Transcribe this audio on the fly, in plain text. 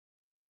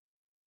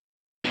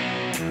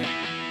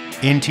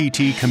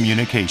NTT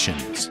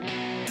Communications.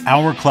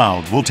 Our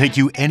cloud will take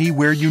you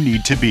anywhere you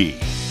need to be.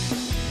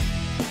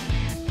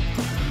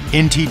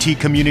 NTT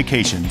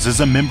Communications is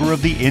a member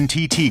of the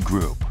NTT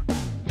Group,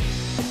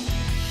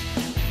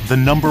 the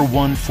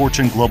 #1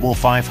 Fortune Global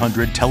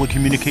 500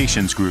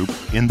 telecommunications group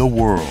in the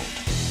world.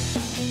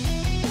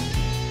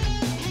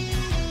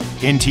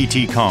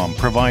 NTT Com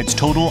provides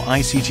total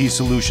ICT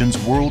solutions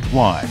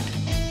worldwide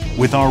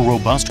with our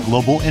robust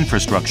global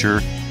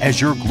infrastructure as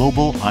your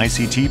global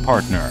ICT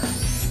partner.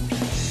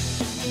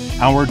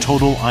 Our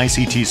total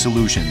ICT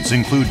solutions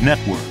include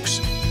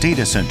networks,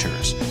 data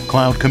centers,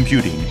 cloud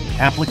computing,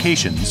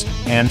 applications,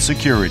 and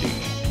security.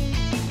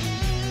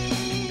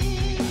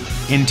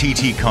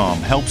 NTT Com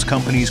helps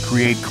companies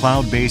create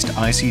cloud-based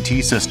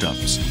ICT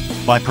systems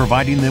by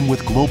providing them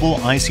with global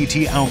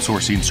ICT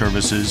outsourcing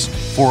services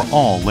for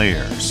all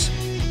layers.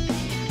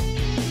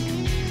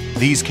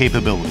 These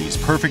capabilities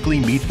perfectly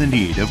meet the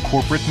need of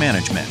corporate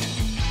management,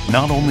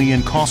 not only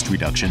in cost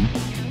reduction,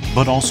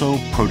 but also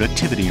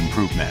productivity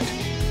improvement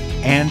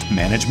and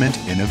management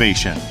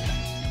innovation.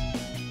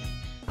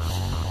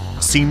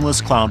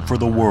 Seamless cloud for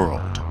the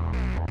world.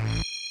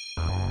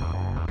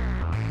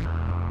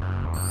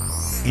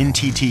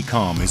 NTT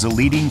Com is a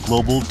leading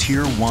global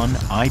Tier 1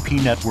 IP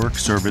network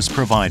service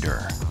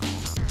provider.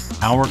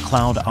 Our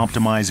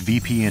cloud-optimized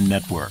VPN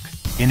network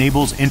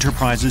enables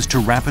enterprises to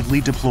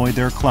rapidly deploy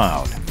their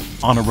cloud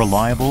on a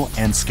reliable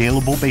and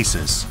scalable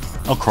basis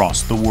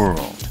across the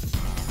world.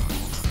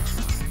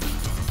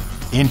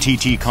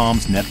 NTT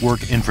Com's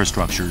network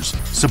infrastructures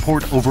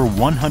support over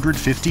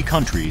 150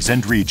 countries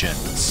and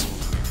regions.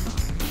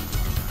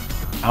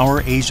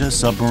 Our Asia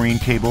Submarine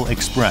Cable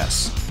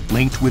Express,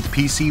 linked with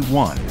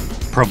PC1,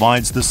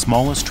 provides the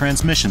smallest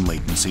transmission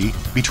latency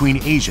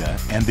between Asia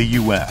and the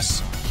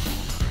US.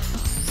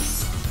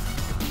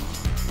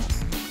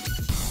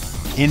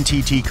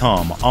 NTT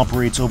Com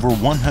operates over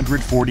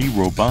 140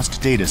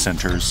 robust data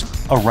centers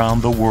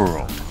around the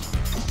world.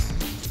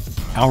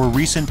 Our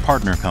recent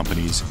partner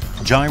companies,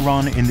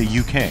 Gyron in the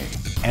UK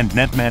and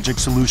NetMagic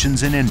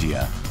Solutions in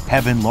India,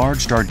 have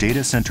enlarged our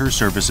data center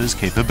services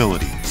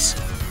capabilities.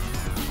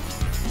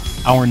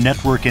 Our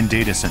network and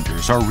data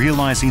centers are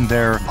realizing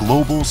their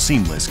global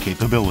seamless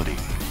capability.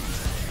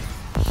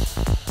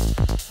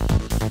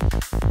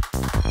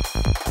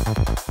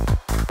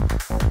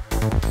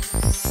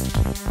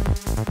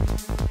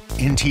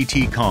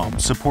 NTT Com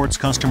supports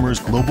customers'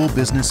 global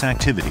business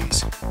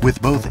activities with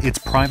both its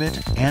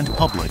private and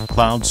public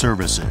cloud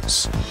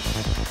services.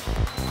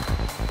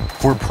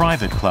 For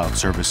private cloud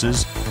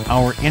services,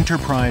 our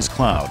Enterprise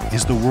Cloud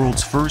is the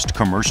world's first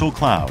commercial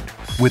cloud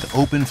with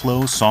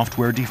OpenFlow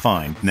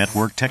software-defined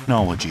network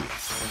technology.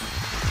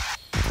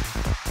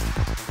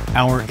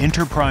 Our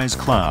Enterprise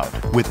Cloud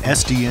with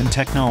SDN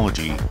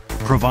technology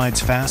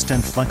provides fast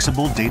and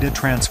flexible data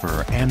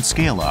transfer and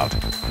scale-out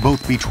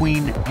both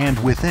between and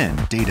within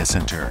data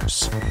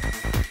centers.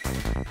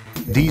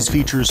 These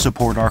features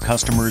support our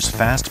customers'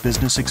 fast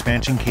business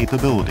expansion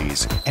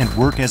capabilities and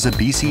work as a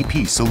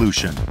BCP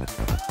solution.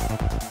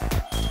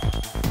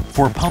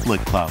 For public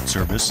cloud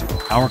service,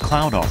 our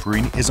cloud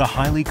offering is a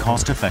highly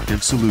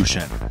cost-effective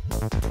solution.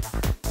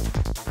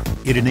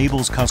 It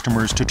enables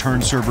customers to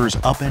turn servers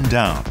up and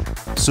down,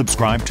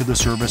 subscribe to the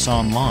service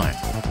online,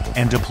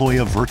 and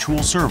deploy a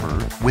virtual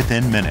server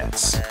within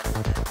minutes.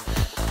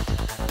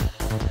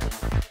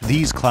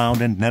 These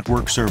cloud and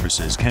network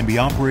services can be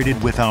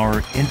operated with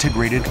our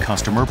integrated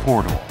customer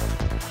portal.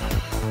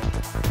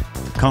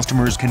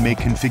 Customers can make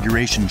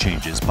configuration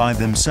changes by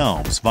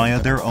themselves via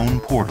their own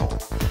portal.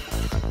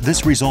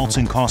 This results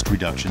in cost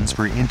reductions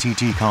for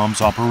NTT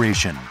Com's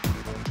operation,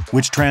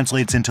 which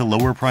translates into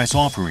lower price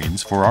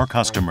offerings for our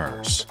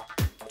customers.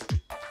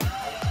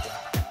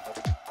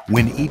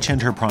 When each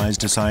enterprise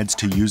decides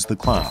to use the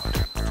cloud,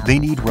 they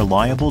need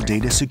reliable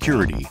data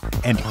security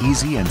and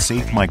easy and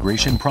safe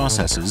migration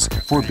processes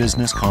for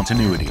business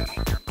continuity.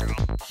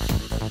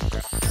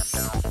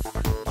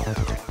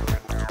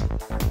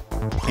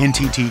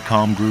 NTT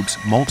Com Group's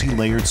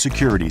multi-layered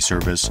security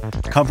service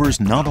covers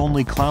not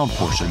only cloud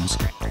portions,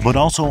 but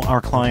also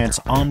our client's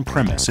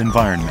on-premise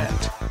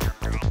environment.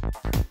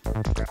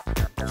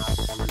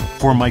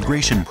 For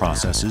migration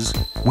processes,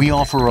 we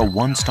offer a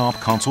one-stop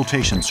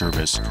consultation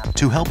service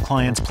to help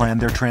clients plan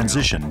their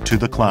transition to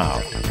the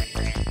cloud.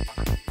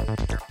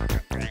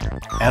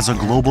 As a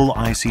global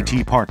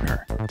ICT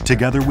partner,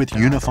 together with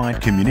unified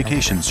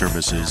communication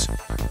services,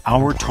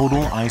 our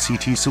total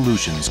ICT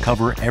solutions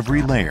cover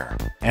every layer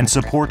and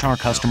support our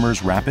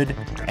customers' rapid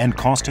and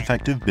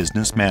cost-effective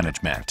business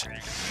management.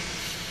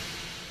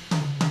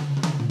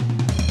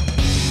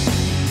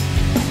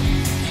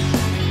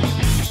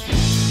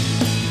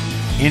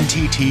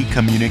 NTT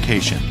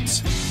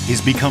Communications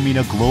is becoming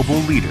a global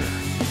leader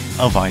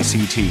of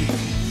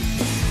ICT.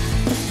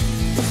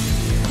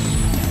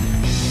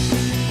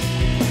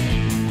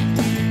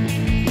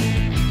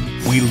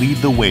 We lead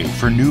the way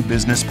for new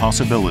business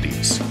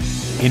possibilities,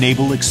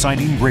 enable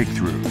exciting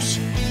breakthroughs,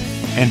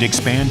 and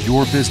expand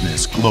your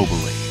business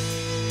globally.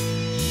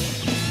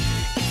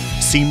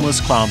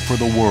 Seamless cloud for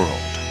the world.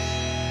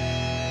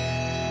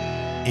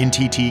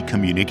 NTT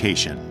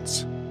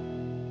Communications.